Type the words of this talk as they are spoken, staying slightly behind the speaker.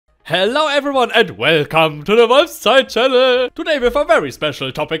Hello everyone and welcome to the Wolfside channel! Today with a very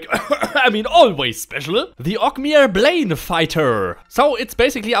special topic, I mean always special, the Oghmir Blainn fighter. So it's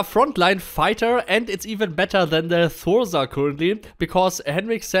basically a frontline fighter and it's even better than the Thurza currently, because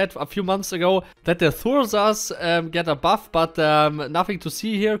Henrik said a few months ago that the Thurzas get a buff, but nothing to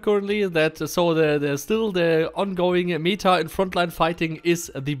see here currently. Still the ongoing meta in frontline fighting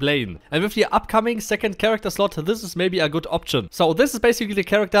is the Blainn. And with the upcoming second character slot, this is maybe a good option. So this is basically the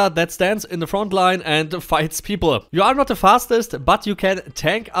character that stands in the front line and fights people. You are not the fastest, but you can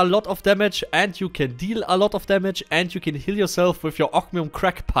tank a lot of damage and you can deal a lot of damage and you can heal yourself with your Oghmir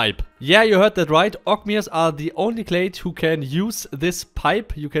crack pipe. Yeah, you heard that right. Oghmirs are the only clade who can use this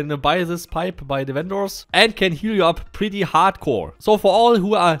pipe. You can buy this pipe by the vendors and can heal you up pretty hardcore. So for all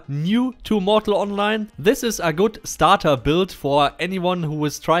who are new to Mortal Online, this is a good starter build for anyone who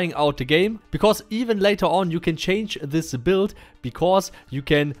is trying out the game, because even later on you can change this build, because you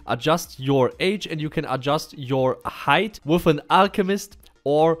can adjust your age and you can adjust your height with an alchemist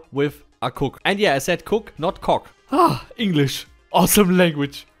or with a cook. And yeah, I said cook, not cock. Ah, English. Awesome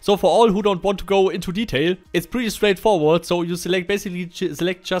language. So for all who don't want to go into detail, it's pretty straightforward. So you basically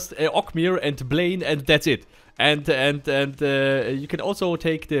select just Oghmir and Blainn and that's it. And you can also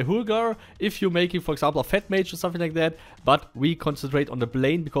take the Hulgar if you're making, for example, a Fat Mage or something like that. But we concentrate on the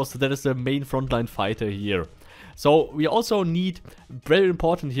Blainn because that is the main frontline fighter here. So we also need, very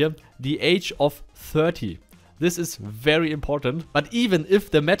important here, the age of 30. This is very important, but even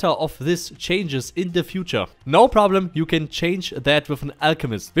if the meta of this changes in the future, no problem, you can change that with an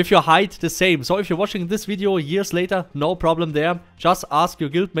alchemist. With your height the same. So if you're watching this video years later, no problem there. Just ask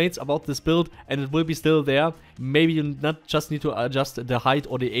your guildmates about this build and it will be still there. Maybe you not just need to adjust the height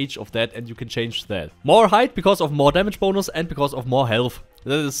or the age of that and you can change that. More height because of more damage bonus and because of more health.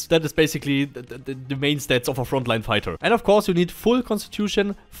 That is basically the main stats of a frontline fighter. And of course you need full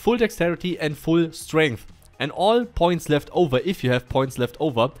constitution, full dexterity and full strength. And all points left over, if you have points left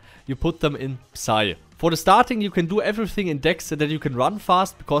over, you put them in Psy. For the starting, you can do everything in Dex so that you can run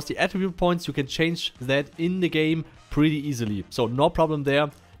fast, because the attribute points, you can change that in the game pretty easily. So no problem there.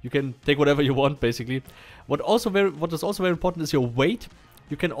 You can take whatever you want, basically. What is also very important is your weight.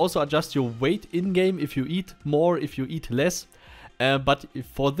 You can also adjust your weight in-game if you eat more, if you eat less. But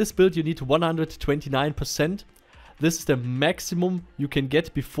for this build, you need 129%. This is the maximum you can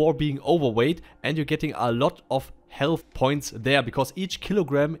get before being overweight, and you're getting a lot of health points there because each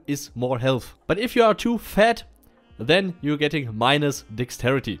kilogram is more health. But if you are too fat, then you're getting minus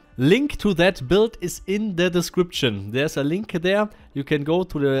dexterity. Link to that build is in the description. There's a link there. You can go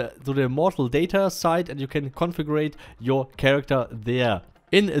to the Mortal Data site and you can configure your character there.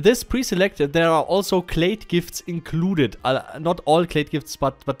 In this pre-select, there are also clade gifts included. Not all clade gifts,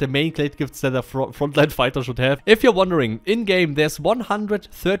 but the main clade gifts that a frontline fighter should have. If you're wondering, in-game there's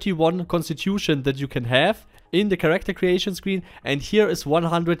 131 constitution that you can have in the character creation screen, and here is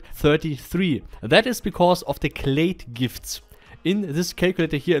 133. That is because of the clade gifts. In this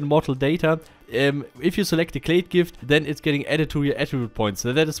calculator here in Mortal Data, if you select the clade gift, then it's getting added to your attribute points.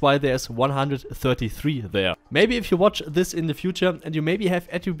 So that is why there's 133 there. Maybe if you watch this in the future and you maybe have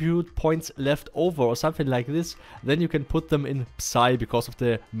attribute points left over or something like this, then you can put them in Psy because of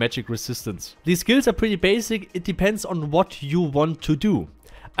the magic resistance. These skills are pretty basic. It depends on what you want to do.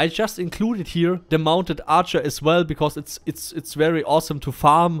 I just included here the mounted archer as well because it's very awesome to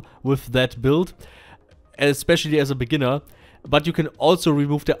farm with that build, especially as a beginner. But you can also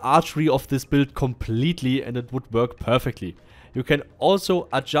remove the archery of this build completely and it would work perfectly. You can also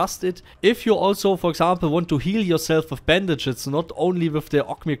adjust it if you also, for example, want to heal yourself with bandages, not only with the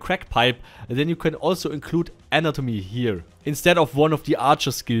Oghmir crack pipe, then you can also include anatomy here instead of one of the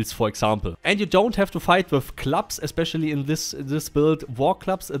archer skills, for example. And you don't have to fight with clubs, especially in this build, war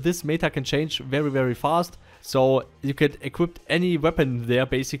clubs. This meta can change very, very fast. So you could equip any weapon there,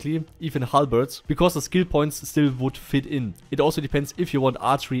 basically, even halberds, because the skill points still would fit in. It also depends if you want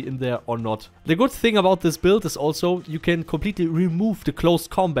archery in there or not. The good thing about this build is also you can completely remove the close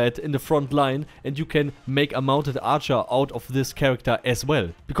combat in the front line and you can make a mounted archer out of this character as well.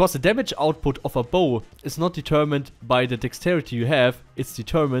 Because the damage output of a bow is not determined by the dexterity you have, it's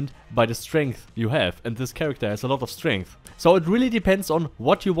determined by the strength you have. And this character has a lot of strength. So it really depends on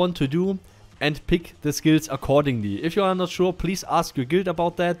what you want to do and pick the skills accordingly. If you are not sure, please ask your guild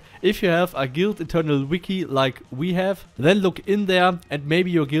about that. If you have a guild internal wiki like we have, then look in there and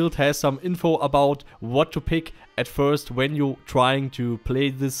maybe your guild has some info about what to pick at first when you're trying to play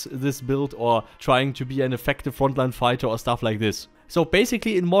this build or trying to be an effective frontline fighter or stuff like this. So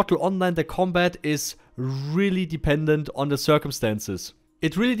basically in Mortal Online the combat is really dependent on the circumstances.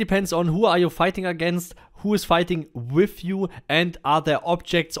 It really depends on who are you fighting against, who is fighting with you, and are there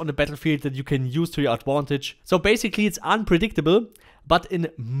objects on the battlefield that you can use to your advantage. So basically it's unpredictable, but in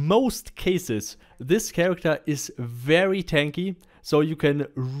most cases this character is very tanky. So you can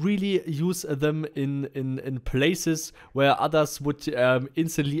really use them in places where others would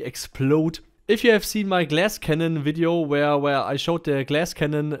instantly explode. If you have seen my glass cannon video where I showed the glass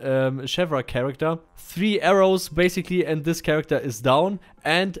cannon Chevra character, 3 arrows basically and this character is down.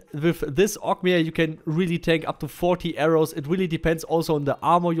 And with this Oghmir you can really tank up to 40 arrows. It really depends also on the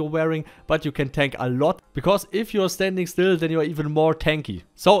armor you're wearing, but you can tank a lot. Because if you're standing still, then you're even more tanky.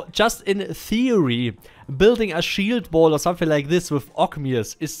 So just in theory, building a shield ball or something like this with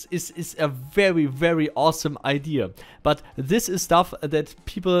Oghmirs is a very, very awesome idea. But this is stuff that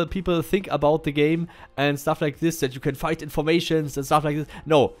people think about the game and stuff like this, that you can fight informations and stuff like this.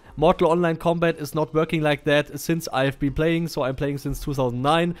 No, Mortal Online combat is not working like that since I've been playing. So I'm playing since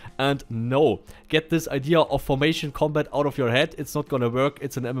 2009, and no, get this idea of formation combat out of your head. It's not gonna work.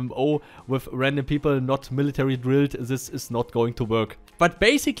 It's an MMO with random people, not military drilled. This is not going to work. But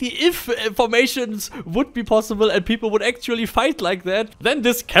basically, if formations would be possible and people would actually fight like that, then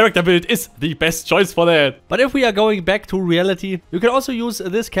this character build is the best choice for that. But if we are going back to reality, you can also use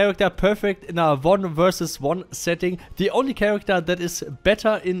this character perfect in a 1 versus 1 setting. The only character that is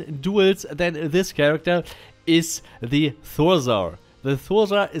better in duels than this character is the Thurzar. The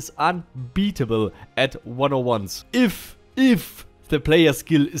Thurzar is unbeatable at 101s. If the player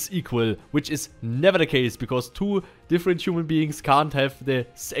skill is equal, which is never the case because 2 different human beings can't have the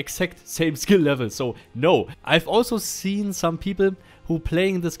exact same skill level. So no. I've also seen some people who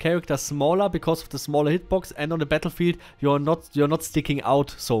playing this character smaller because of the smaller hitbox, and on the battlefield you're not sticking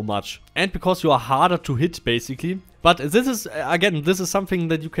out so much, and because you are harder to hit basically. But this is again, this is something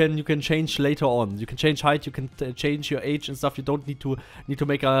that you can change later on. You can change height, you can change your age and stuff. You don't need to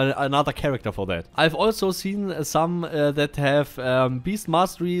make another character for that. I've also seen some that have beast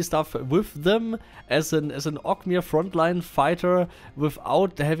mastery stuff with them as an Oghmir frontline fighter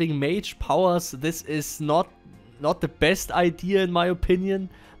without having mage powers. This is not the best idea in my opinion,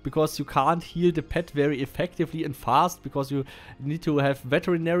 because you can't heal the pet very effectively and fast, because you need to have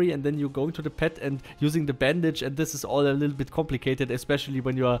veterinary and then you go into the pet and using the bandage, and this is all a little bit complicated, especially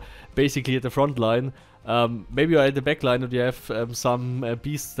when you are basically at the front line. Maybe you're at the back line and you have some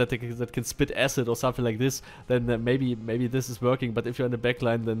beasts that can spit acid or something like this, then maybe this is working. But if you're in the back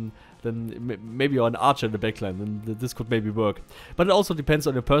line, then maybe you're an archer in the back line, then this could maybe work. But it also depends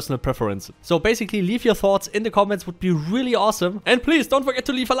on your personal preference. So basically, leave your thoughts in the comments, would be really awesome. And please don't forget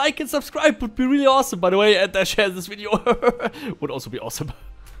to leave a like and subscribe, would be really awesome, by the way, and share this video would also be awesome.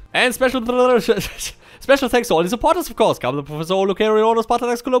 And special thanks to all the supporters, of course. Carmel, Professor Lukario, Rhonus,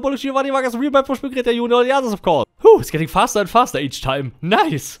 Paarthurnax, Cologne, Giovanni, Vargas, RealMadWurst, you know the others, of course. Whew, it's getting faster and faster each time.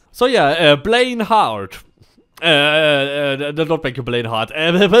 Nice. So yeah, Blainn hard. Not make you Blainn hard.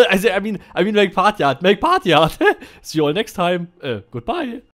 I mean make party hard. Make party hard. See you all next time. Goodbye.